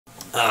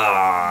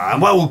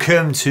And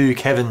welcome to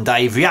Kevin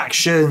Dave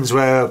Reactions,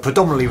 where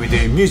predominantly we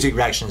do music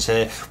reactions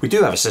here. We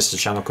do have a sister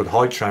channel called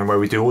Hype Train where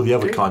we do all the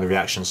other kind of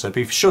reactions, so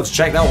be sure to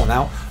check that one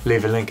out.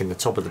 Leave a link in the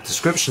top of the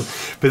description.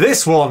 But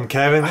this one,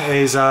 Kevin,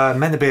 is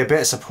meant to be a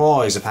bit of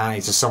surprise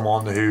apparently to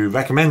someone who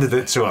recommended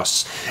it to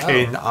us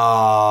in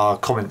our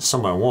comments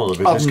somewhere on one of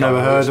the videos. I've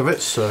never heard of it,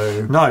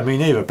 so... No, me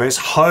neither, but it's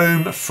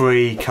Home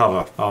Free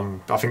cover.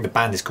 I think the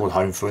band is called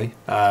Home Free,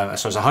 so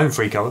it's a Home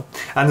Free cover.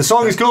 And the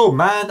song is called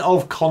Man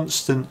of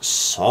Constant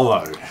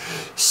Sorrow.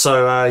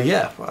 So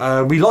yeah,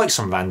 we like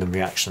some random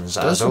reactions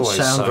as always.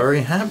 Doesn't sound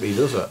very happy,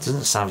 does it?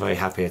 Doesn't sound very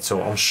happy at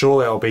all. I'm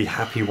sure it'll be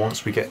happy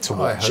once we get to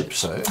watch it.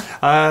 So.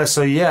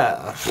 So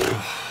yeah,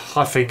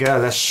 I think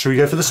should we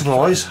go for the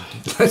surprise?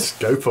 Let's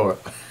go for it.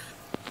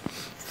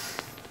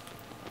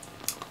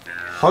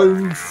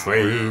 Home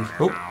Free.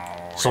 Oh,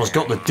 someone's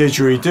got the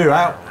didgeridoo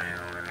out.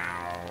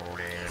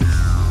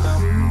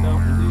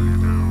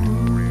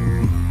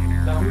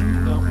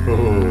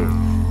 Ooh,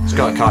 it's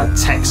got a kind of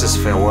Texas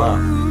feel.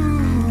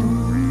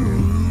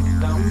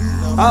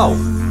 Oh,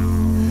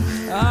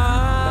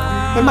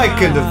 they're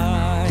making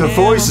the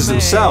voices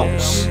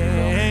themselves.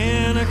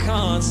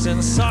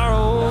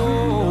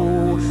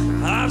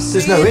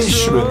 There's no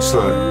instruments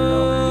though.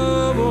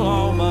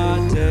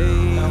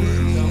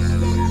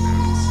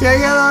 Yeah,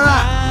 yeah, like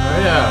that. Oh,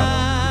 yeah.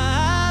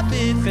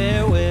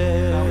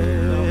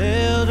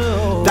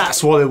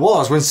 That's what it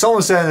was. When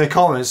someone said in the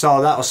comments,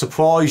 "Oh, that'll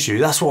surprise you,"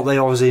 that's what they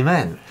obviously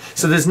meant.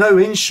 So there's no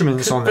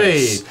instruments on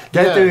this.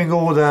 They're doing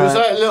all the. Because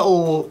that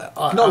little,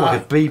 not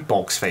like a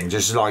beatbox thing,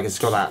 just like it's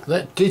got that.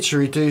 That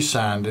didgeridoo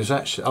sound is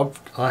actually.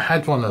 I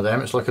had one of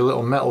them. It's like a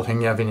little metal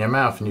thing you have in your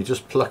mouth, and you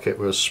just pluck it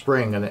with a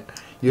spring, and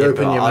you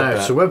open your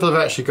mouth. So whether they've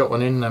actually got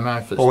one in their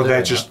mouth, or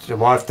they're just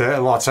or if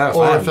they're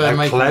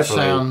making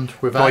sound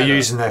without by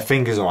using their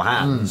fingers or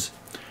hands.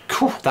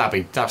 Cool.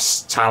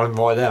 That's talent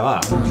right there. Huh?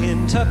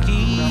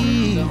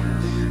 Kentucky,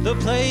 the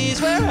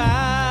place where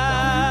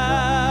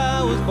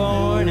I was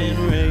born and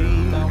raised.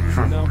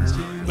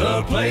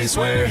 The place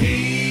where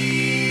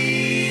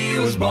he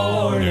was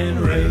born and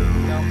raised.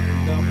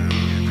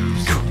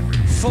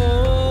 4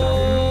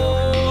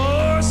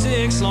 or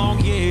 6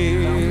 long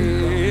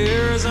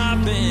years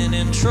I've been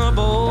in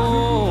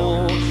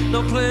trouble.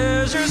 No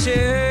pleasures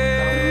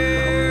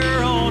here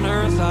on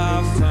earth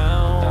I've found.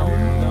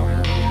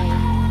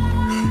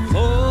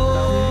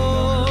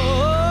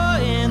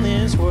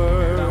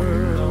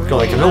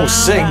 God, they can all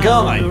sing,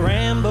 can't they?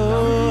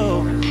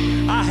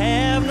 I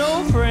have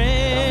no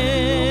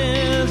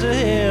friends to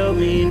help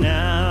me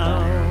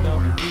now.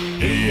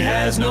 He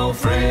has no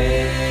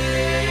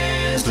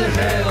friends to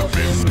help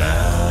him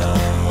now.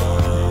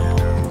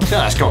 Yeah,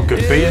 that's got a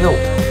good beat and all.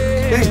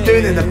 Who's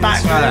doing it in the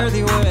back like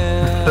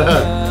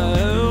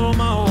that?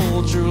 My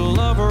old true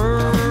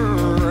lover,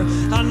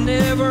 I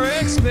never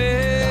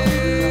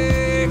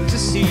expect to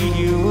see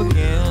you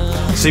again.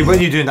 See,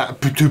 when you're doing that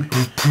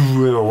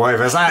or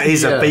whatever, that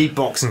is a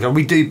beatboxing.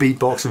 We do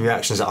beatboxing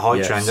reactions at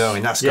Hype Train, don't we?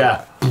 And that's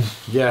yeah,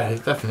 he's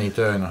definitely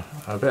doing a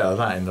bit of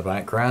that in the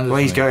background. Well,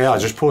 he's going,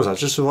 just pause that,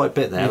 just the right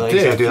bit there. Like,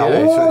 do that.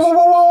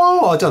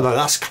 I don't know,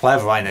 that's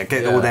clever, ain't it?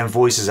 Get all them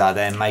voices out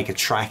there and make a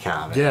track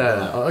out of it.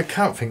 Yeah, I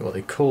can't think what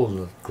they call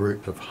the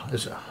group of.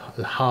 Is it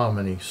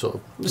harmony sort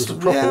of? There's a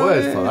proper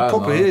word for that. It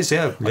probably is,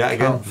 yeah. Yeah,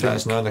 again,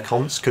 that's no in the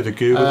comments. Could have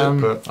googled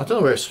it, but I don't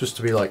know where it's supposed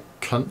to be, like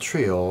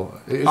country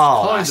or. It's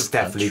kind of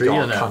definitely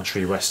country, got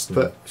country western,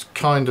 but it's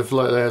kind of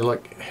like they're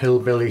like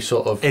hillbilly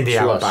sort of in the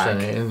outback,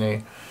 in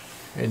the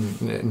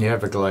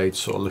Everglades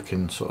sort of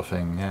looking sort of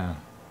thing. Yeah.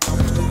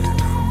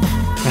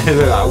 Look at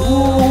that.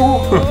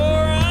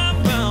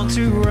 I'm bound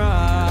to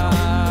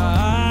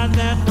ride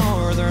that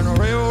northern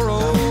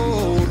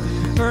railroad.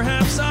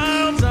 Perhaps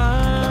I'll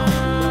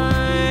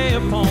die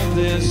upon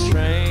this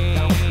train.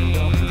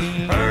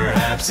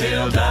 Perhaps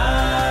he'll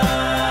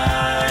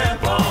die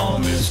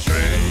upon this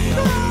train.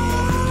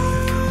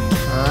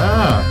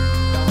 Ah.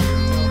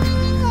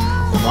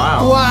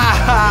 Wow.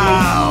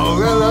 Wow!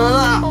 Look at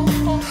that.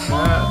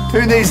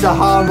 Who needs the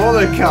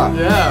harmonica?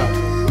 Yeah.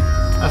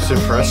 That's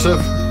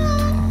impressive.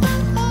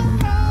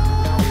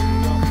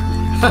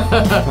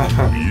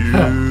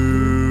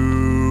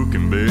 You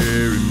can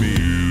bury me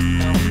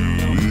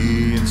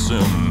in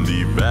some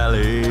deep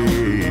valley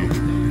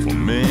for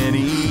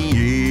many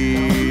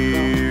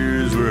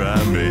years where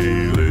I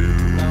may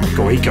live.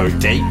 God, he go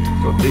deep.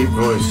 Got deep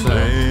voice.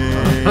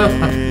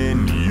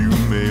 And you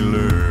may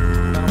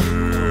learn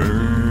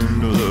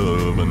to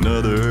love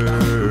another.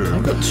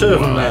 I've got 2 of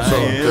them there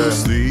sort of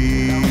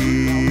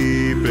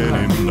sleeping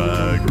in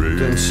my grave.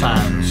 doing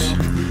sounds.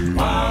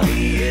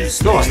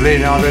 No, it's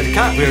Leonardo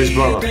DiCaprio's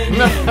brother.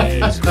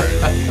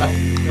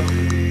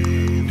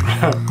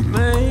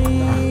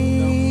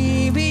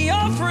 Maybe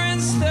your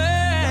friends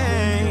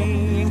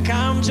think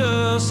I'm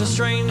just a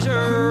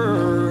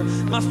stranger.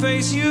 My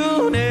face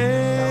you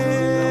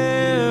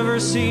never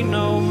see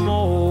no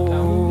more.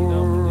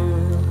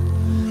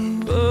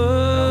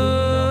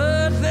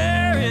 But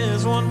there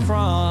is one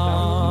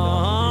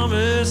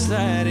promise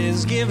that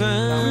is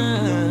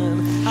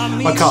given. I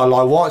I kind of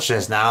like watching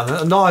this now.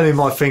 And not only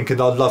am I thinking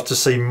I'd love to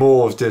see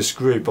more of this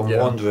group, I'm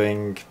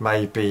wondering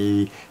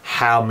maybe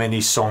how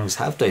many songs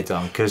have they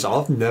done, because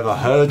I've never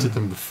heard of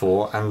them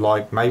before, and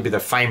like maybe they're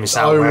famous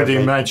out I would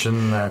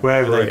imagine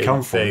wherever they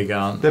come from. Big,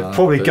 aren't they're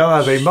probably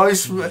gonna be.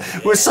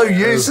 We're so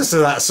used to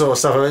that sort of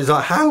stuff. It's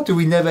like, how do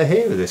we never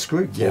hear of this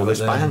group or this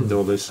band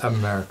or this?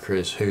 America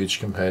is huge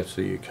compared to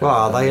the UK. Well,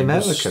 are they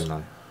American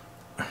though?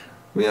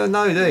 We don't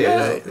know, do you?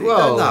 Yeah,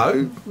 Well,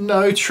 don't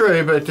know. No,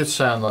 true, but it did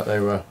sound like they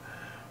were.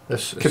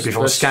 Could be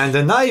from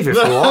Scandinavia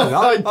for all I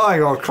know. I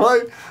ain't got a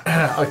clue.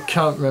 I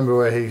can't remember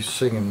where he's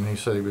singing. He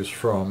said he was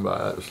from,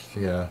 but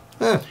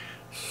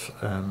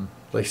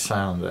they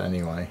sound it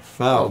anyway.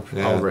 Well,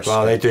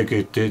 they do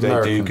good. They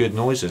do good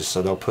noises,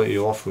 so they'll put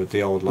you off with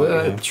the old.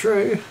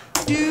 True.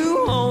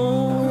 You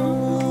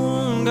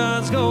on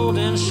God's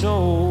golden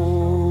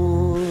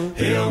shore.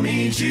 He'll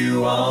meet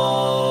you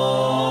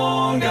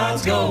on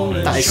God's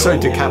golden shore. That is so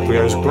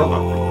DiCaprio's brother.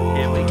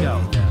 Here we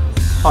go.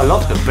 I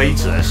love the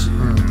beats of this.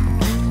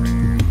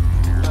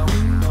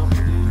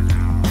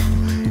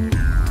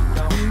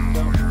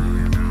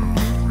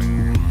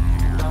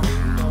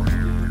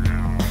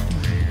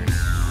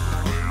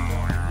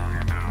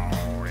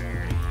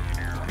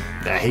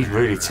 Yeah, he's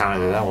really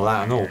talented at all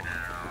that and all.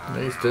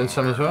 He's doing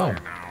some as well.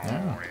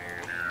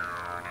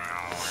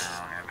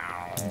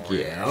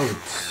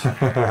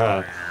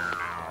 Yeah.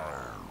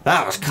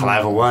 That was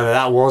clever, wasn't it?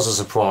 That was a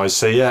surprise.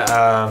 So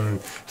yeah,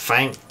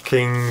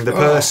 thanking the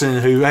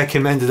person who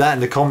recommended that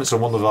in the comments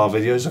on one of our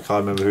videos. I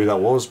can't remember who that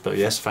was, but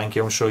yes, thank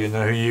you. I'm sure you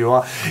know who you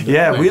are.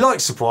 Yeah, we like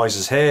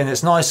surprises here, and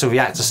it's nice to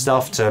react to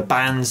stuff, to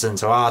bands and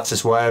to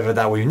artists, whatever,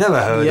 that we've never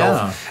heard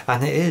of.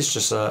 And it is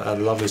just a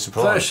lovely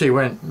surprise. It actually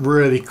went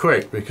really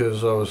quick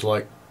because I was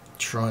like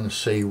trying to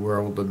see where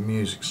all the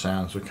music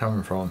sounds were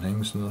coming from and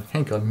things, and I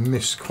think I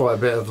missed quite a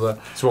bit of the.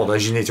 It's one of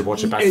those you need to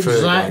watch it back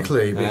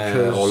exactly through again.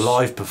 because or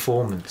live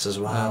performance as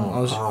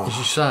well. As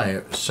you say,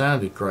 it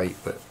sounded great,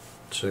 but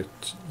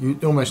you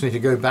almost need to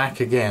go back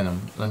again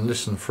and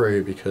listen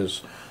through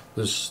because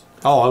there's.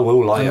 Oh, I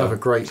will like another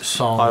great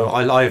song.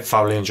 I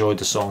thoroughly enjoyed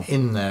the song.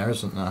 In there,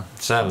 isn't there?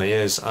 It certainly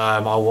is.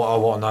 I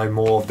want to know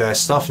more of their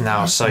stuff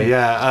now. So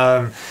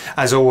yeah,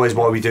 as always,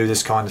 why we do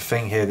this kind of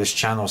thing here, this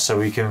channel, so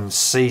we can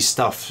see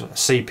stuff,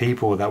 see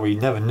people that we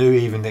never knew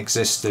even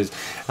existed,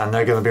 and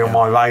they're going to be on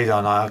my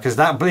radar now. Because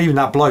even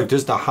that bloke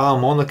does the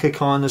harmonica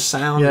kind of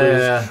sound.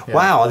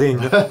 Wow, I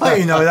didn't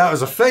know that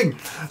was a thing.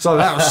 So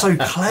that was so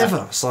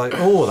clever. It's like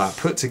all that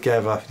put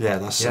together. Yeah,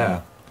 that's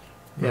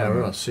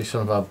We'll see some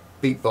of our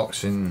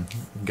beatboxing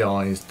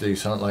guys do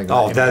something like that.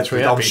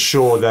 Oh, I'm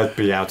sure they'd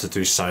be able to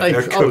do something.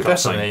 They'd cook up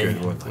something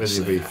good, wouldn't they? It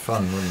would be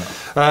fun, wouldn't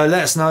it?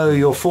 Let us know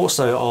your thoughts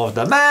though of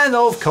the Man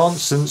of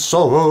Constant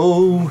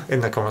Sorrow in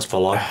the comments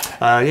below.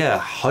 Yeah,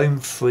 Home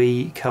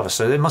Free cover.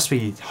 So it must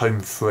be Home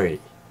Free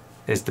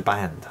is the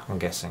band, I'm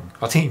guessing.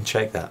 I didn't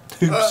check that.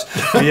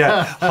 Oops.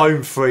 Yeah,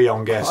 Home Free,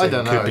 I'm guessing. I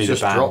don't know. Could be it's the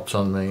just band. dropped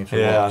on me.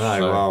 Yeah, I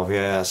know. Well,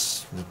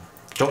 yes.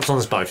 Drops on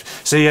us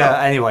both. So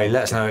yeah, anyway,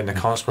 let us know in the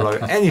comments below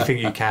anything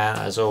you can.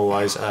 As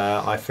always,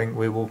 I think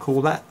we will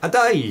call that a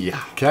day.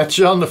 Catch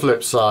you on the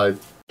flip side.